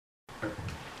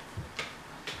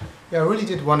Yeah, I really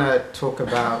did want to talk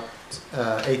about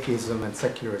atheism and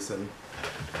secularism.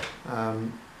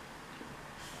 Um,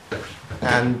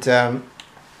 and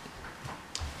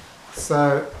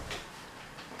so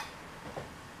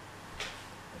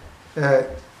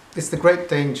it's the great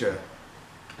danger.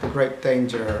 The great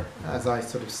danger, as I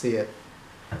sort of see it,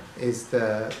 is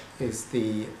the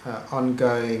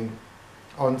ongoing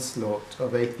onslaught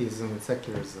of atheism and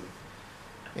secularism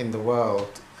in the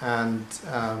world. And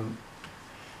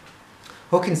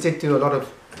Hawkins did do a lot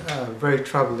of very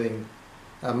troubling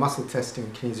muscle testing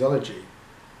in kinesiology.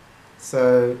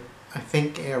 So I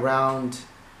think around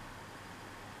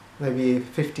maybe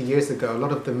 50 years ago, a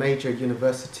lot of the major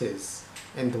universities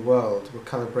in the world were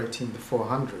calibrating the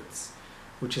 400s,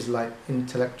 which is like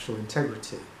intellectual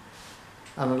integrity.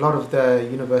 And a lot of the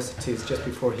universities just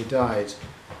before he died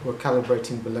were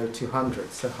calibrating below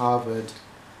 200. So Harvard,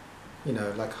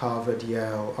 like Harvard,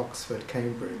 Yale, Oxford,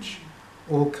 Cambridge,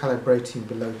 all calibrating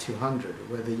below 200,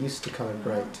 where they used to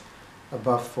calibrate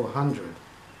above 400.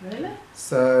 Really?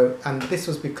 So, and this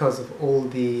was because of all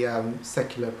the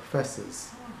secular professors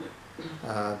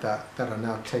that are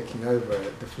now taking over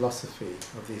the philosophy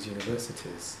of these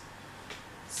universities.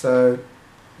 So,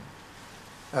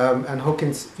 and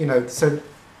Hawkins, so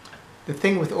the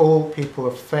thing with all people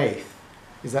of faith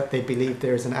is that they believe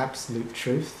there is an absolute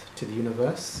truth to the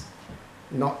universe.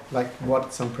 Not like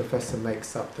what some professor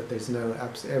makes up, that there's no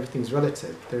everything's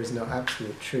relative. There is no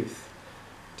absolute truth.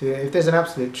 If there's an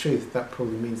absolute truth, that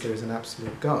probably means there is an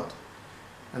absolute God,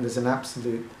 and there's an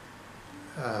absolute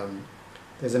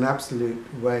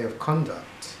way of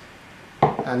conduct.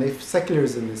 And if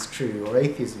secularism is true or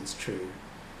atheism is true,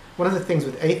 one of the things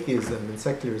with atheism and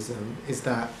secularism is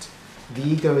that the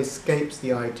ego escapes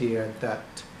the idea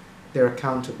that they're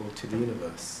accountable to the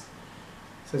universe.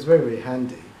 So it's very, very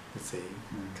handy. You see,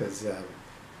 because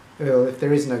well, if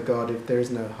there is no God, if there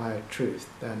is no higher truth,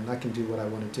 then I can do what I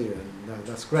want to do, and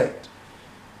that's great,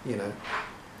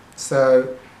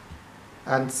 So,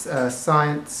 and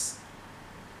science,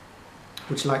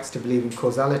 which likes to believe in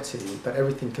causality, that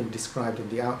everything can be described on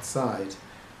the outside,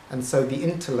 and so the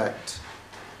intellect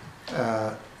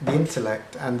and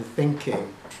the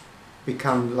thinking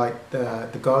become like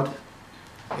the God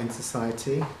in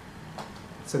society.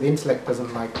 So the intellect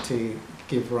doesn't like to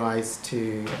give rise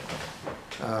to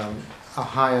a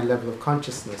higher level of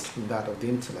consciousness than that of the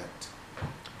intellect.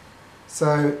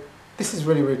 So this is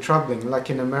really, really troubling. Like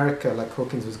in America, like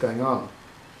Hawkins was going on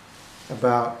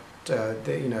about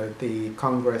the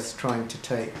Congress trying to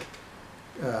take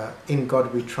 "In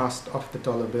God We Trust" off the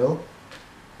dollar bill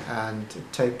and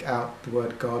take out the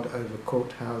word God over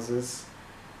courthouses.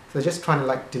 So they're just trying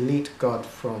to delete God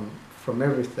from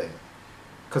everything.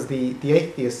 Because the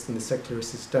atheists and the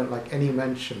secularists don't like any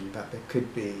mention that there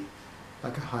could be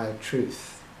like a higher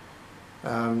truth.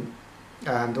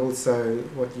 And also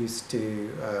what used to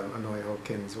annoy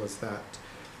Hawkins was that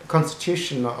the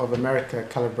Constitution of America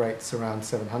calibrates around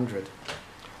 700.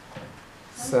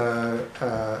 So,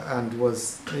 and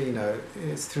was,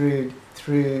 it's through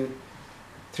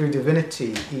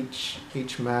divinity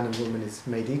each man and woman is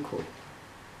made equal.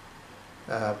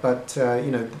 But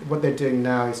what they're doing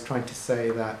now is trying to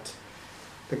say that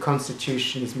the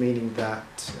Constitution is meaning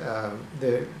that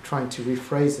they're trying to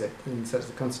rephrase it, and so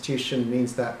the Constitution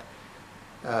means that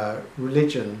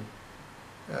religion,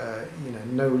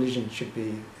 no religion should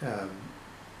be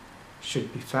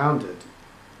founded,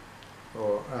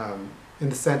 or in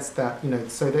the sense that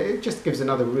so that it just gives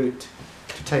another route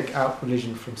to take out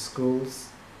religion from schools.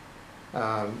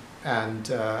 And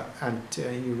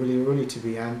you really to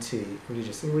be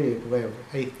anti-religious, really a way of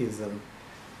atheism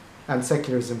and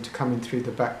secularism to come in through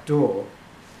the back door.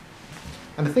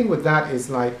 And the thing with that is,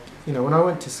 when I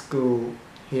went to school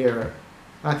here,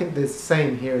 I think the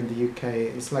same here in the UK,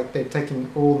 it's like they're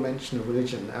taking all mention of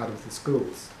religion out of the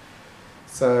schools.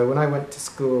 So when I went to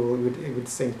school, it would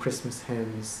sing Christmas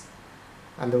hymns,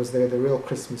 and there was the real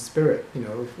Christmas spirit.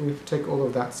 If we take all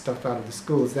of that stuff out of the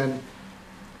schools, then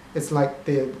it's like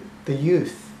the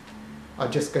youth are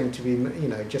just going to be,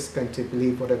 just going to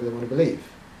believe whatever they want to believe.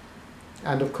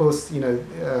 And of course,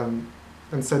 and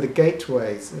so the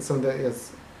gateways, and some of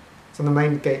the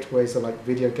main gateways are like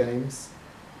video games,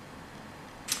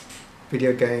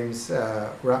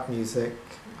 rap music,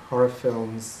 horror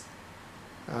films.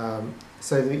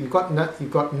 So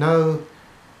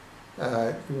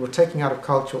we're taking out of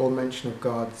culture all mention of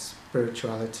God's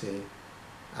spirituality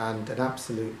and an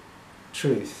absolute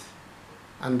truth,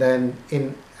 and then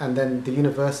the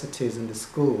universities and the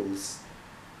schools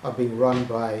are being run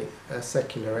by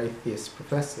secular atheist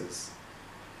professors,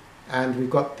 and we've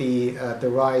got the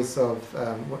rise of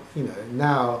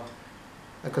now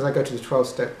because I go to the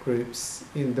 12-step groups,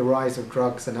 in the rise of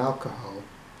drugs and alcohol.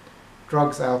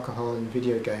 Drugs, alcohol, and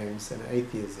video games and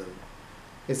atheism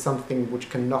is something which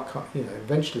can knock,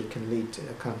 eventually can lead to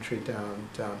a country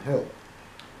downhill.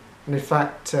 And in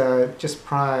fact, just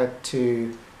prior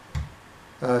to,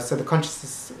 so the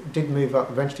consciousness did move up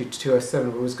eventually to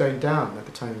 207, but it was going down at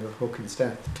the time of Hawkins'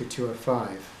 death to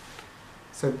 205.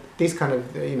 So these kind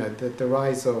of, the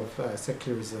rise of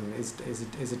secularism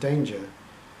is a danger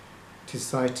to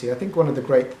society. I think one of the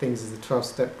great things is the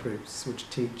 12-step groups, which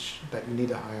teach that you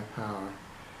need a higher power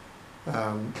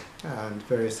and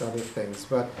various other things.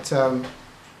 But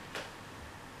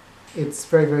it's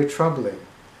very, very troubling.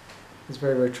 It's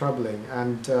very, very troubling.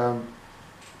 And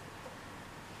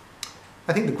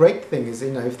I think the great thing is,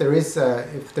 if there is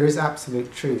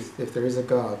absolute truth, if there is a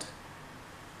God,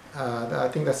 I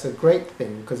think that's a great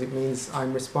thing, because it means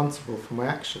I'm responsible for my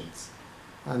actions.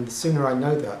 And the sooner I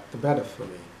know that, the better for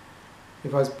me.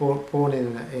 If I was born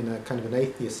in a kind of an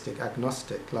atheistic,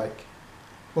 agnostic,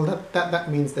 well,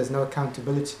 that means there's no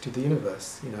accountability to the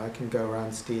universe. I can go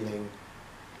around stealing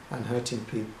and hurting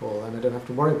people, and I don't have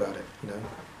to worry about it.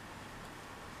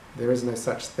 There is no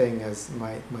such thing as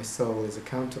my soul is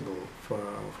accountable for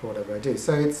whatever I do.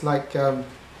 So it's like, I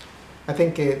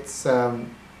think it's very,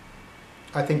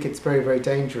 very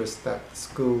dangerous that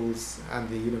schools and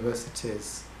the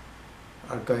universities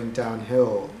are going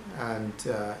downhill, and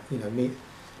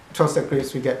 12-step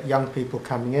groups, we get young people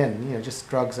coming in, just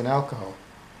drugs and alcohol.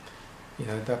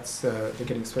 That's they're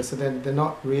getting exposed. So they're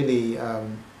not really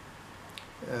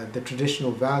the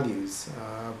traditional values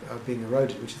are being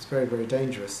eroded, which is very, very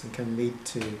dangerous and can lead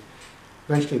to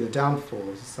eventually the downfall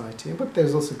of society. But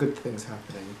there's also good things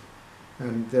happening,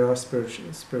 and there are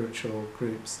spiritual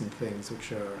groups and things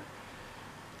which are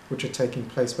taking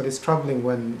place. But it's troubling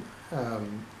when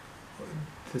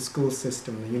the school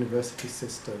system, the university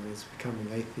system, is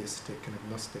becoming atheistic and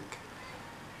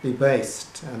agnostically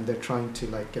based, and they're trying to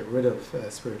get rid of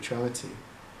spirituality.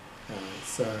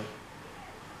 So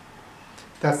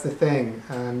that's the thing.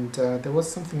 And there was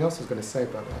something else I was going to say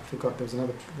about that. I forgot. There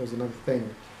was another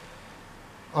thing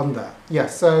on that. Yeah.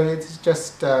 So it's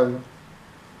just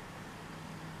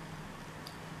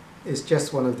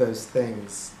one of those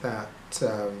things that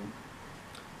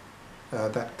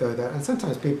that go there. And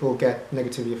sometimes people get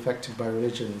negatively affected by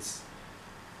religions,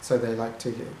 so they like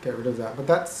to get rid of that. But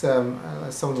that's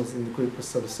as someone was in the group was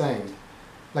sort of saying,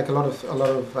 a lot of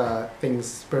things,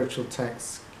 spiritual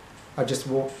texts, are just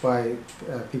warped by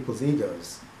people's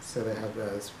egos, so they have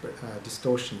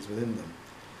distortions within them.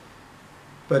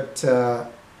 But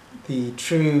the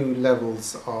true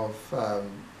levels of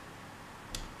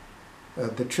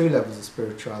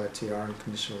spirituality are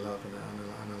unconditional love and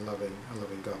a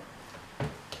loving God.